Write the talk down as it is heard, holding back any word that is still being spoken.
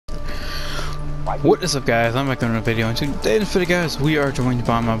What is up, guys? I'm back on a video, and today in the video, guys, we are joined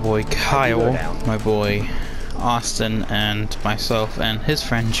by my boy Kyle, my boy Austin, and myself, and his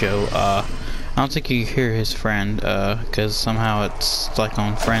friend Joe. I don't think you hear his friend, because somehow it's like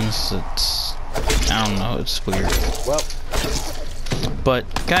on Friends, I don't know, it's weird. Well, but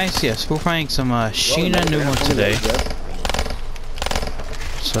guys, yes, we're playing some SHI NUMA today.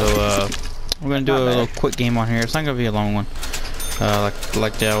 So we're gonna do a little quick game on here. It's not gonna be a long one,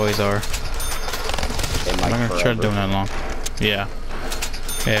 like they always are. I'm not gonna try to do it that long. Yeah.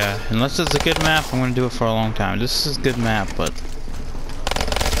 Unless it's a good map, I'm gonna do it for a long time. This is a good map, but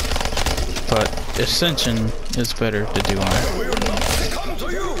Ascension is better to do on it.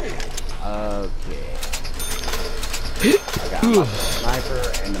 Okay. I got a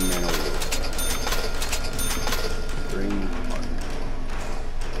sniper and a man of war.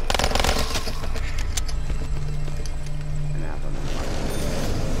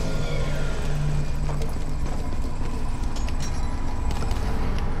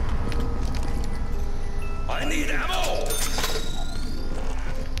 I need ammo.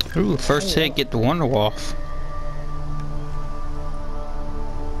 Ooh, first hit, get the Wonder Wolf.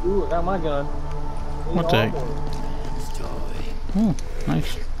 Ooh, I got my gun. What the heck? Ooh,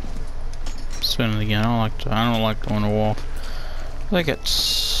 nice. Spin it again. I don't like the Wonder Wolf. I think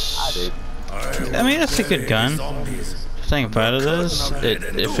it's. I mean, it's a good gun. The thing about it is,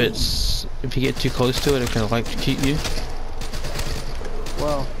 if you get too close to it, it can electrocute you.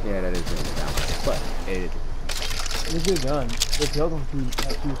 Well, yeah, that is really down. But it's a good gun. It's too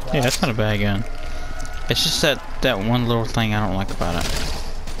fast. Yeah, it's not a bad gun. It's just that one little thing I don't like about it.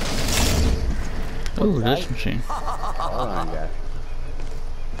 Ooh, this machine. Hold on, guys.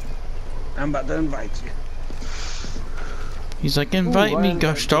 I'm about to invite you. He's like, invite me,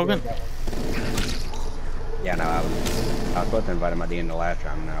 gosh doggin'. Yeah, no, I was supposed to invite him at the end of the last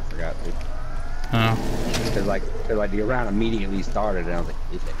round, and I forgot to. Oh. Cause like the round immediately started, and I was like,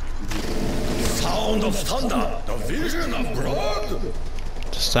 is it? Sound of thunder, the vision of blood.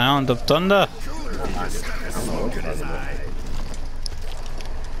 The sound of thunder.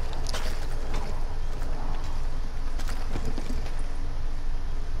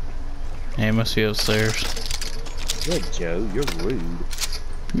 Yeah, he must be upstairs. Yeah, Joe, you're rude.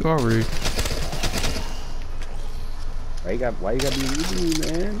 You are rude. Why you gotta be rude to me,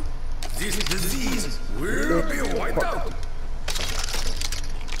 man? This disease will be wiped out.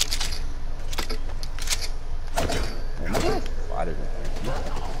 Why does it?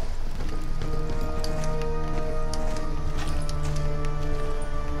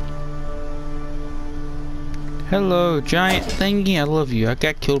 Hello, giant thingy, I love you. I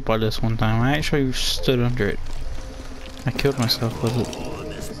got killed by this one time. I actually stood under it. I killed myself with it.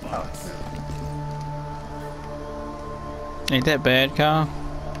 Ain't that bad, Kyle?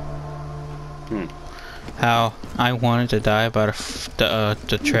 How I wanted to die by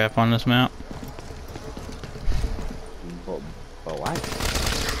the trap on this mount. But why?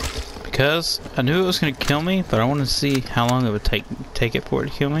 Because I knew it was gonna kill me, but I wanted to see how long it would take it for it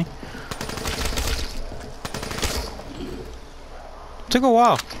to kill me. Took a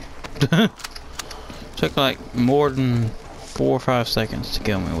while. Took like more than 4 or 5 seconds to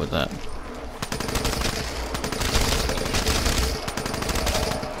kill me with that.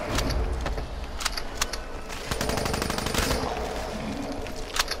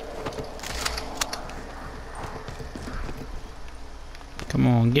 Come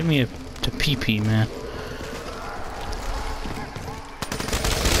on, give me to PP, man.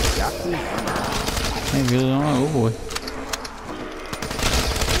 Hey, really? Oh boy.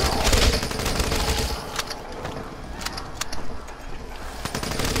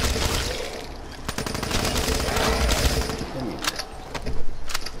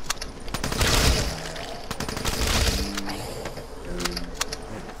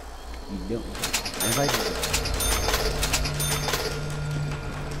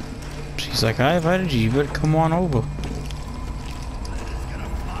 She's like, I invited you, you better come on over.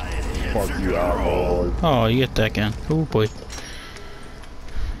 Fuck you out, Oh, you get that gun. Oh boy.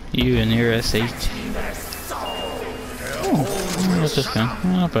 You and your SH. Oh, that's this gun.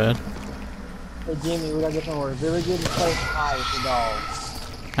 Not bad. Hey Jimmy, we gotta get somewhere really good and play high with the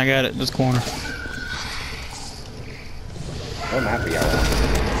dogs. I got it, this corner. What map are y'all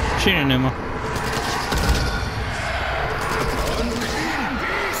on? SHI NUMA.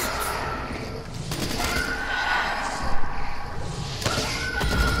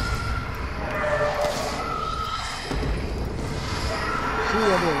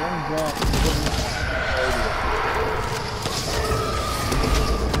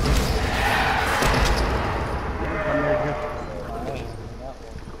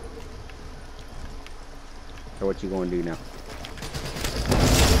 So what you gonna do now?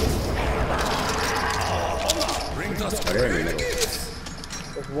 Bring the Oh, they're in the middle.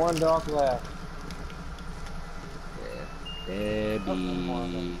 There's one dog left.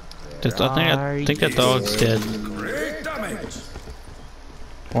 Debbie. I think that dog's dead. great damage.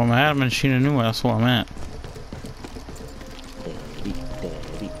 Well, I'm at him and shooting a NUMA, that's what I'm at.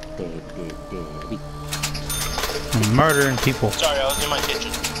 I'm murdering people. Sorry, I was in my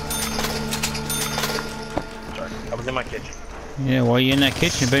kitchen. Sorry, I was in my kitchen. Yeah, while you're in that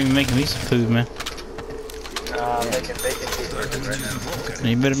kitchen, you better be making me some food, man. Making cheeseburgers right now.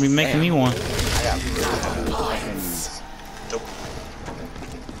 You better be making me one. Nope.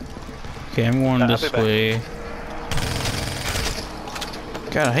 Okay, I'm going I'll this be back. way.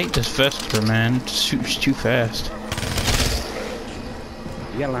 God, I hate this Vesper, man. It shoots too fast.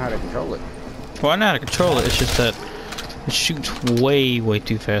 You gotta learn how to control it. Well, I know how to control it, it's just that it shoots way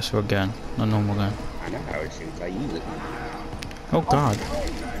too fast for a gun. A normal gun. I know how it shoots. I use it. Oh, God.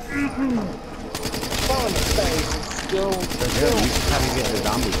 Fall in the face. It's still. You should probably get the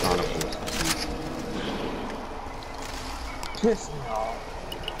zombie Chronicles. Piss me off.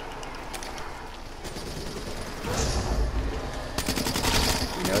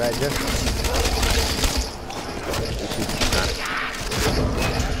 You know that, Jeff?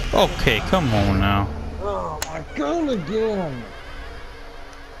 Okay, come on now. Oh my god, again!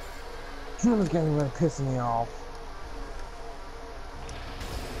 This game really pissing me off.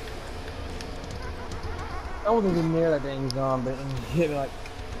 I wasn't even near that dang zombie and he hit me like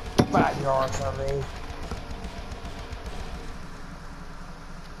 5 yards from me.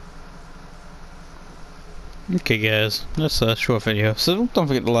 Okay, guys, that's a short video. So don't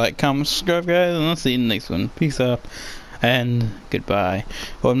forget to like, comment, subscribe, guys, and I'll see you in the next one. Peace out and goodbye.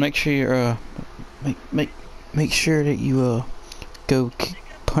 Well, make sure you make sure that you go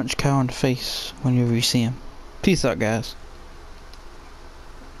punch Kyle in the face whenever you see him. Peace out, guys.